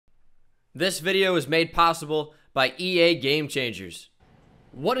This video is made possible by EA Game Changers.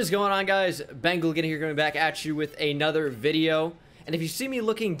 What is going on, guys? Bengal King here, coming back at you with another video. And if you see me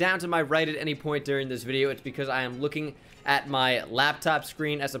looking down to my right at any point during this video, it's because I am looking at my laptop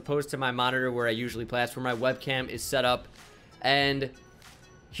screen as opposed to my monitor where I usually play. That's where my webcam is set up. And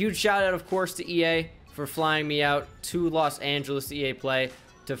huge shout out, of course, to EA for flying me out to Los Angeles to EA Play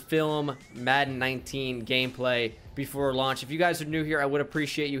to film Madden 19 gameplay before launch. If you guys are new here, I would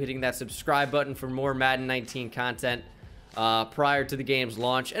appreciate you hitting that subscribe button for more Madden 19 content prior to the game's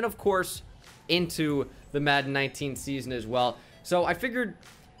launch, and of course into the Madden 19 season as well. So I figured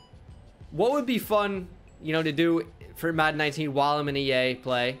what would be fun, you know, to do for Madden 19 while I'm in EA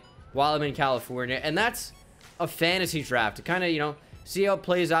Play, while I'm in California, and that's a fantasy draft to kind of, you know, see how it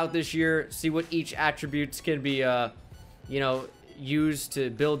plays out this year, see what each attributes can be, you know, used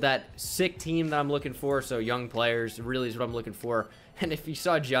to build that sick team that I'm looking for. So young players really is what I'm looking for. And if you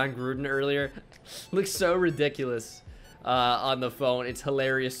saw John Gruden earlier, looks so ridiculous on the phone. It's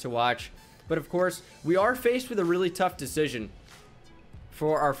hilarious to watch. But of course, we are faced with a really tough decision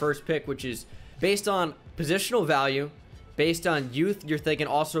for our first pick, which is based on positional value, based on youth. You're thinking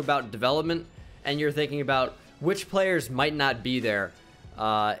also about development, and you're thinking about which players might not be there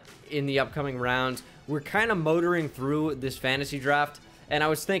in the upcoming rounds. We're kind of motoring through this fantasy draft, and I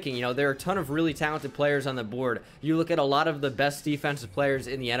was thinking, you know, there are a ton of really talented players on the board. You look at a lot of the best defensive players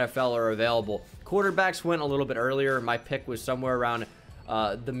in the NFL are available. Quarterbacks went a little bit earlier. My pick was somewhere around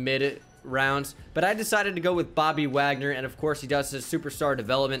the mid rounds, but I decided to go with Bobby Wagner, and of course he does his superstar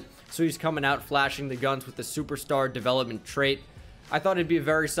development, so he's coming out flashing the guns with the superstar development trait. I thought it'd be a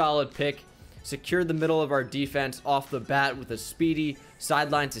very solid pick. Secured the middle of our defense off the bat with a speedy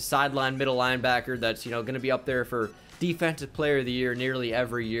sideline to sideline middle linebacker that's, you know, going to be up there for defensive player of the year nearly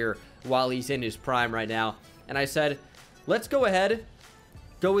every year while he's in his prime right now. And I said, let's go ahead,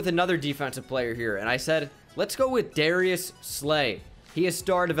 go with another defensive player here. And I said, let's go with Darius Slay. He has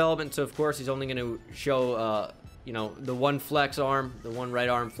star development, so of course he's only going to show, you know, the one flex arm, the one right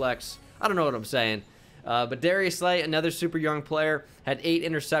arm flex. I don't know what I'm saying. But Darius Slay, another super young player, had 8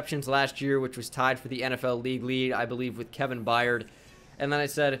 interceptions last year, which was tied for the NFL league lead, I believe, with Kevin Byard. And then I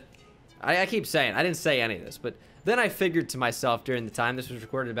said, I keep saying, I didn't say any of this, but then I figured to myself during the time, this was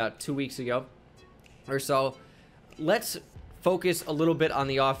recorded about 2 weeks ago or so, let's focus a little bit on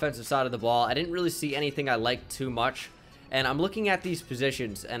the offensive side of the ball. I didn't really see anything I liked too much, and I'm looking at these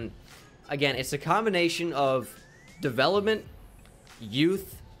positions, and again, it's a combination of development,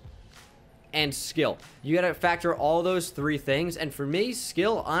 youth, and skill. You got to factor all those 3 things, and for me,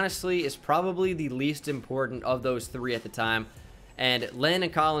 skill honestly is probably the least important of those 3 at the time. And Landon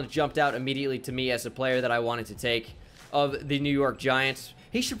Collins jumped out immediately to me as a player that I wanted to take of the New York Giants.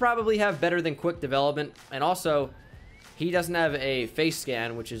 He should probably have better than quick development, and also he doesn't have a face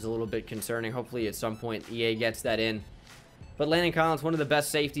scan, which is a little bit concerning. Hopefully at some point EA gets that in. But Landon Collins, one of the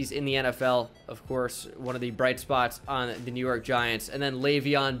best safeties in the NFL, of course, one of the bright spots on the New York Giants. And then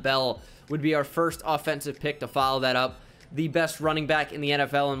Le'Veon Bell would be our first offensive pick to follow that up. The best running back in the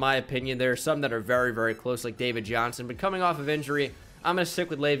NFL, in my opinion. There are some that are very, very close, like David Johnson. But coming off of injury, I'm going to stick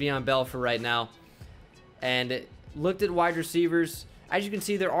with Le'Veon Bell for right now. And looked at wide receivers. As you can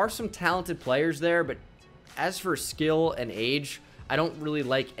see, there are some talented players there. But as for skill and age, I don't really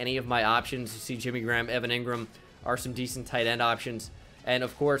like any of my options. You see Jimmy Graham, Evan Ingram are some decent tight end options. And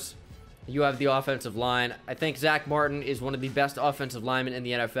of course, you have the offensive line. I think Zach Martin is one of the best offensive linemen in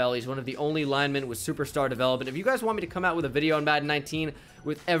the NFL. He's one of the only linemen with superstar development. If you guys want me to come out with a video on Madden 19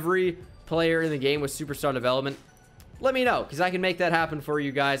 with every player in the game with superstar development, let me know, because I can make that happen for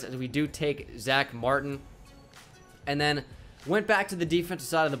you guys, as we do take Zach Martin. And then went back to the defensive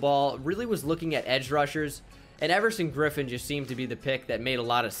side of the ball, really was looking at edge rushers, and Everson Griffin just seemed to be the pick that made a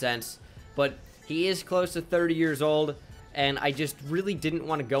lot of sense. But he is close to 30 years old, and I just really didn't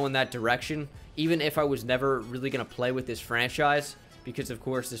want to go in that direction, even if I was never really going to play with this franchise, because of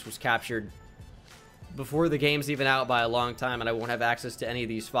course this was captured before the game's even out by a long time, and I won't have access to any of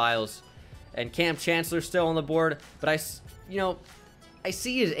these files. And Cam Chancellor's still on the board, but I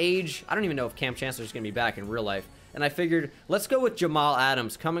see his age. I don't even know if Cam Chancellor's going to be back in real life, and I figured, let's go with Jamal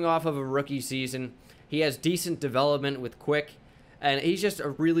Adams, coming off of a rookie season. He has decent development with quick, and he's just a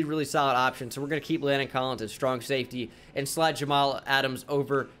really, really solid option. So we're going to keep Landon Collins as strong safety and slide Jamal Adams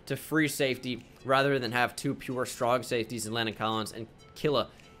over to free safety rather than have 2 pure strong safeties in Landon Collins and kill a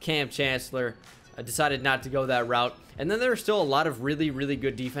Cam Chancellor. I decided not to go that route. And then there are still a lot of really, really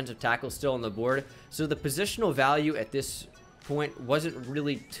good defensive tackles still on the board. So the positional value at this point wasn't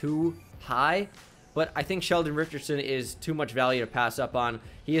really too high. But I think Sheldon Richardson is too much value to pass up on.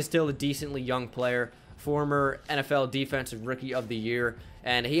 He is still a decently young player. Former NFL Defensive Rookie of the Year.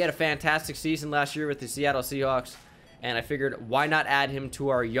 And he had a fantastic season last year with the Seattle Seahawks. And I figured, why not add him to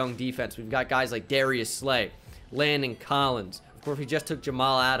our young defense? We've got guys like Darius Slay, Landon Collins. Of course, we just took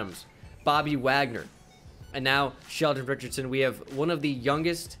Jamal Adams, Bobby Wagner, and now Sheldon Richardson. We have one of the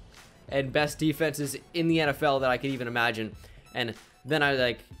youngest and best defenses in the NFL that I could even imagine. And then I was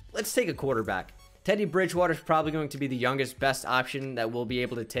like, let's take a quarterback. Teddy Bridgewater is probably going to be the youngest, best option that we'll be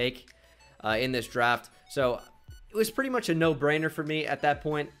able to take in this draft. So it was pretty much a no-brainer for me at that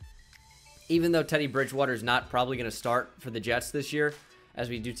point. Even though Teddy Bridgewater is not probably going to start for the Jets this year, as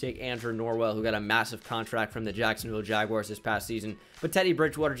we do take Andrew Norwell, who got a massive contract from the Jacksonville Jaguars this past season. But Teddy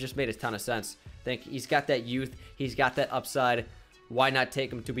Bridgewater just made a ton of sense. I think he's got that youth. He's got that upside. Why not take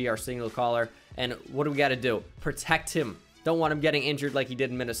him to be our single caller? And what do we got to do? Protect him. Don't want him getting injured like he did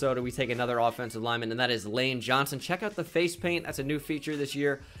in Minnesota. We take another offensive lineman, and that is Lane Johnson. Check out the face paint. That's a new feature this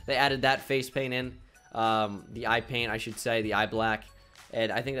year. They added that face paint in. The eye paint, I should say. The eye black. And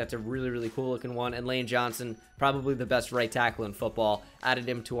I think that's a really, really cool looking one. And Lane Johnson, probably the best right tackle in football. Added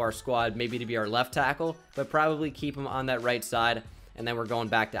him to our squad, maybe to be our left tackle, but probably keep him on that right side. And then we're going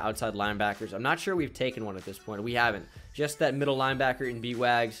back to outside linebackers. I'm not sure we've taken one at this point. We haven't. Just that middle linebacker in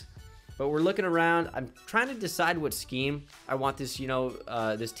B-Wags. But we're looking around. I'm trying to decide what scheme I want this,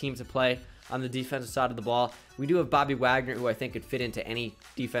 this team to play on the defensive side of the ball. We do have Bobby Wagner, who I think could fit into any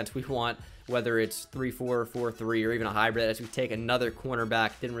defense we want, whether it's 3-4, 4-3, or even a hybrid, as we take another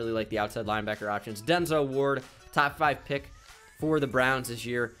cornerback. Didn't really like the outside linebacker options. Denzel Ward, top 5 pick for the Browns this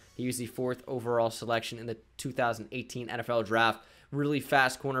year. He was the 4th overall selection in the 2018 NFL Draft. Really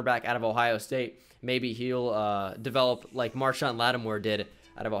fast cornerback out of Ohio State. Maybe he'll develop like Marshawn Lattimore did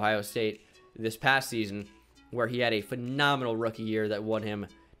out of Ohio State this past season, where he had a phenomenal rookie year that won him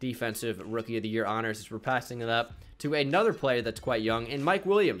Defensive Rookie of the Year honors. As we're passing it up to another player that's quite young, and Mike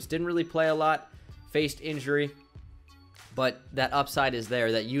Williams. Didn't really play a lot, faced injury, but that upside is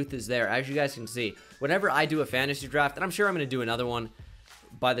there, that youth is there. As you guys can see, whenever I do a fantasy draft, and I'm sure I'm going to do another one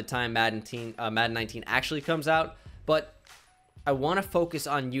by the time Madden 19 actually comes out, but I want to focus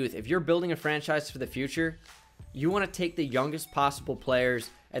on youth. If you're building a franchise for the future, you want to take the youngest possible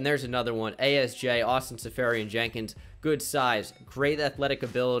players, and there's another one, ASJ, Austin Seferian-Jenkins. Good size, great athletic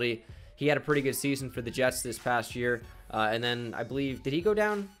ability. He had a pretty good season for the Jets this past year, and then I believe, did he go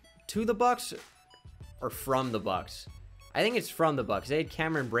down to the Bucks or from the Bucks? I think it's from the Bucks. They had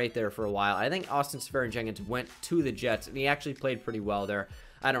Cameron Brate there for a while. I think Austin Seferian-Jenkins went to the Jets, and he actually played pretty well there.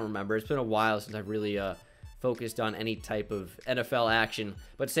 I don't remember. It's been a while since I've really focused on any type of NFL action.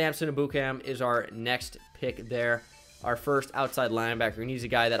 But Samson Ebukam is our next pick there, our first outside linebacker, and he's a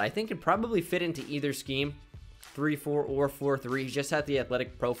guy that I think could probably fit into either scheme, 3-4 or 4-3. He just had the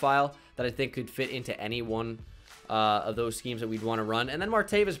athletic profile that I think could fit into any one of those schemes that we'd want to run. And then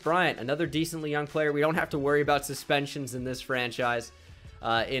Martavis Bryant, another decently young player. We don't have to worry about suspensions in this franchise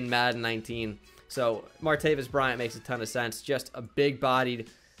in Madden 19. So Martavis Bryant makes a ton of sense. Just a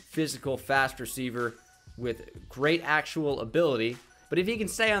big-bodied, physical, fast receiver with great actual ability, but if he can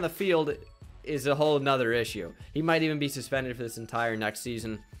stay on the field is a whole nother issue. He might even be suspended for this entire next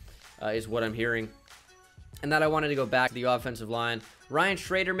season, is what I'm hearing. And then I wanted to go back to the offensive line. Ryan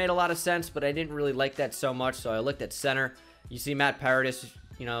Schrader made a lot of sense, but I didn't really like that so much, so I looked at center. You see Matt Paradis,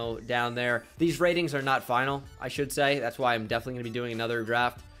 down there. These ratings are not final, I should say. That's why I'm definitely going to be doing another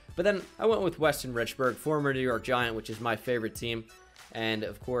draft. But then I went with Weston Richburg, former New York Giant, which is my favorite team. And,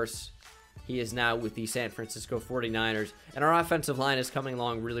 of course, he is now with the San Francisco 49ers. And our offensive line is coming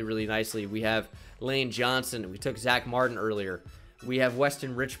along really, really nicely. We have Lane Johnson. We took Zach Martin earlier. We have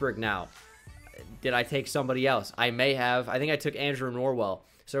Weston Richburg now. Did I take somebody else? I may have. I think I took Andrew Norwell.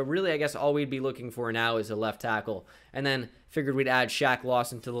 So really, I guess all we'd be looking for now is a left tackle. And then figured we'd add Shaq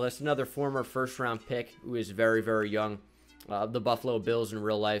Lawson to the list, another former first-round pick who is very, very young. The Buffalo Bills in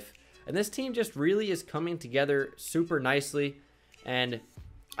real life. And this team just really is coming together super nicely. And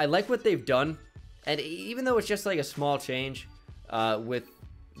I like what they've done, and even though it's just like a small change with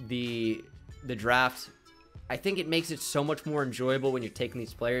the draft, I think it makes it so much more enjoyable when you're taking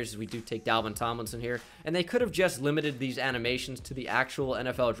these players, as we do take Dalvin Tomlinson here. And they could have just limited these animations to the actual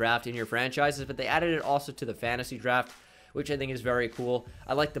NFL draft in your franchises, but they added it also to the fantasy draft, which I think is very cool.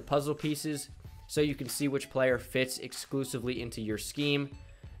 I like the puzzle pieces, so you can see which player fits exclusively into your scheme.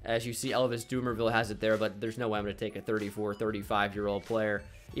 As you see, Elvis Dumerville has it there, but there's no way I'm going to take a 34, 35-year-old player.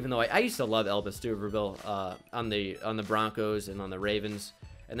 Even though I used to love Elvis Dumerville on the Broncos and on the Ravens.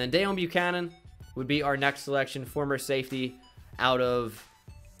 And then Dayon Buchanan would be our next selection, former safety out of,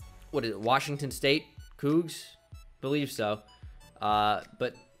 Washington State? Cougs? Believe so.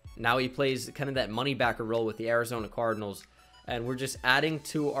 But now he plays kind of that money backer role with the Arizona Cardinals. And we're just adding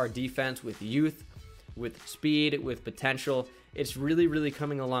to our defense with youth, with speed, with potential. it's really, really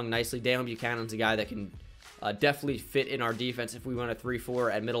coming along nicely. Daniel Buchanan's a guy that can definitely fit in our defense. If we went a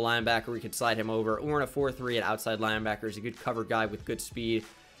 3-4 at middle linebacker, we could slide him over. Or in a 4-3 at outside linebacker. He's a good cover guy with good speed.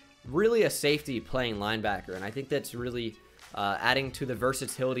 Really a safety playing linebacker, and I think that's really adding to the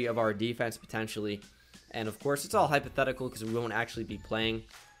versatility of our defense potentially. And of course, it's all hypothetical because we won't actually be playing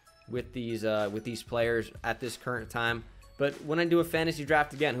with these players at this current time. But when I do a fantasy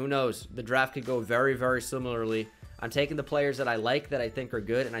draft again, who knows? The draft could go very, very similarly. I'm taking the players that I like, that I think are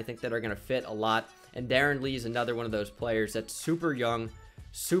good, and I think that are going to fit a lot. And Darren Lee is another one of those players that's super young,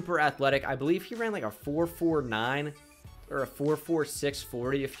 super athletic. I believe he ran like a 4.49 or a 4.46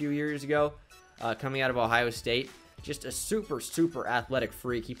 40 a few years ago, coming out of Ohio State. Just a super, super athletic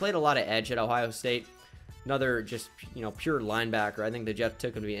freak. He played a lot of edge at Ohio State. Another just, you know, pure linebacker. I think the Jets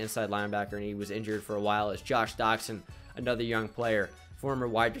took him to be an inside linebacker, and he was injured for a while. As Josh Doxson, another young player, former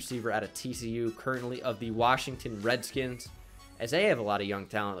wide receiver out of TCU, currently of the Washington Redskins. As they have a lot of young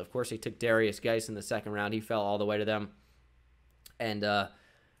talent. Of course, they took Darius Geis in the second round. He fell all the way to them. And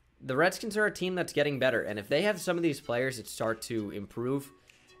the Redskins are a team that's getting better. And if they have some of these players that start to improve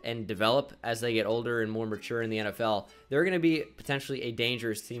and develop as they get older and more mature in the NFL, they're going to be potentially a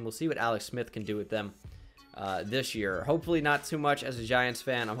dangerous team. We'll see what Alex Smith can do with them this year. Hopefully not too much. As a Giants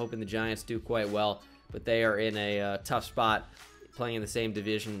fan, I'm hoping the Giants do quite well. But they are in a tough spot playing in the same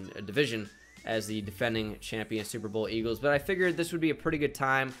division as the defending champion Super Bowl Eagles. But I figured this would be a pretty good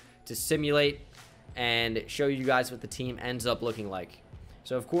time to simulate and show you guys what the team ends up looking like.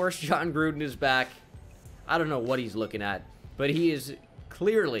 So, of course, John Gruden is back. I don't know what he's looking at, but he is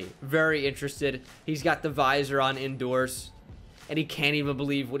clearly very interested. He's got the visor on indoors, and he can't even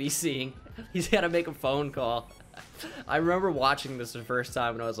believe what he's seeing. He's got to make a phone call. I remember watching this the first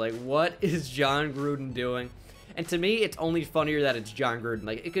time, and I was like, what is John Gruden doing? And to me, it's only funnier that it's John Gruden.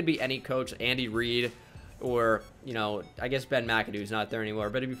 Like, it could be any coach, Andy Reid, or, you know, I guess Ben McAdoo's not there anymore,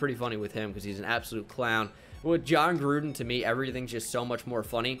 but it'd be pretty funny with him because he's an absolute clown. With John Gruden, to me, everything's just so much more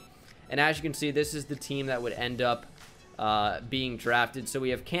funny. And as you can see, this is the team that would end up being drafted. So we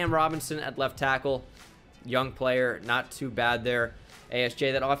have Cam Robinson at left tackle. Young player, not too bad there.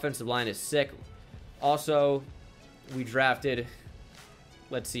 ASJ, that offensive line is sick. Also, we drafted,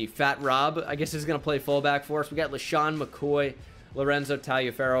 let's see, Fat Rob, I guess, is going to play fullback for us. We got LaShawn McCoy, Lorenzo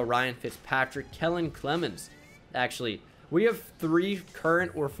Taliaferro, Ryan Fitzpatrick, Kellen Clemens. Actually, we have 3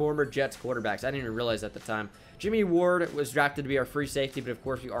 current or former Jets quarterbacks. I didn't even realize at the time. Jimmy Ward was drafted to be our free safety, but of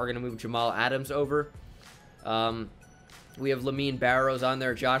course we are going to move Jamal Adams over. We have Lamine Barrows on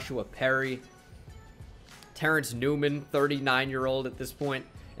there, Joshua Perry, Terrence Newman, 39-year-old at this point.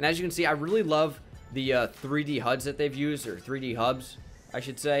 And as you can see, I really love the 3D HUDs that they've used, or 3D hubs, I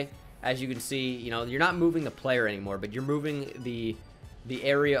should say. As you can see, you know, you're not moving the player anymore, but you're moving the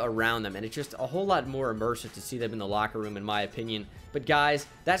area around them, and it's just a whole lot more immersive to see them in the locker room, in my opinion. But guys,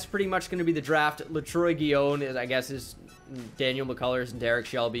 that's pretty much going to be the draft. LaTroy Guillaume, I guess, is Daniel McCullers and Derek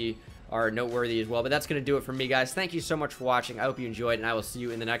Shelby are noteworthy as well. But that's going to do it for me, guys. Thank you so much for watching. I hope you enjoyed, and I will see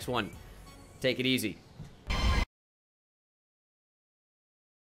you in the next one. Take it easy.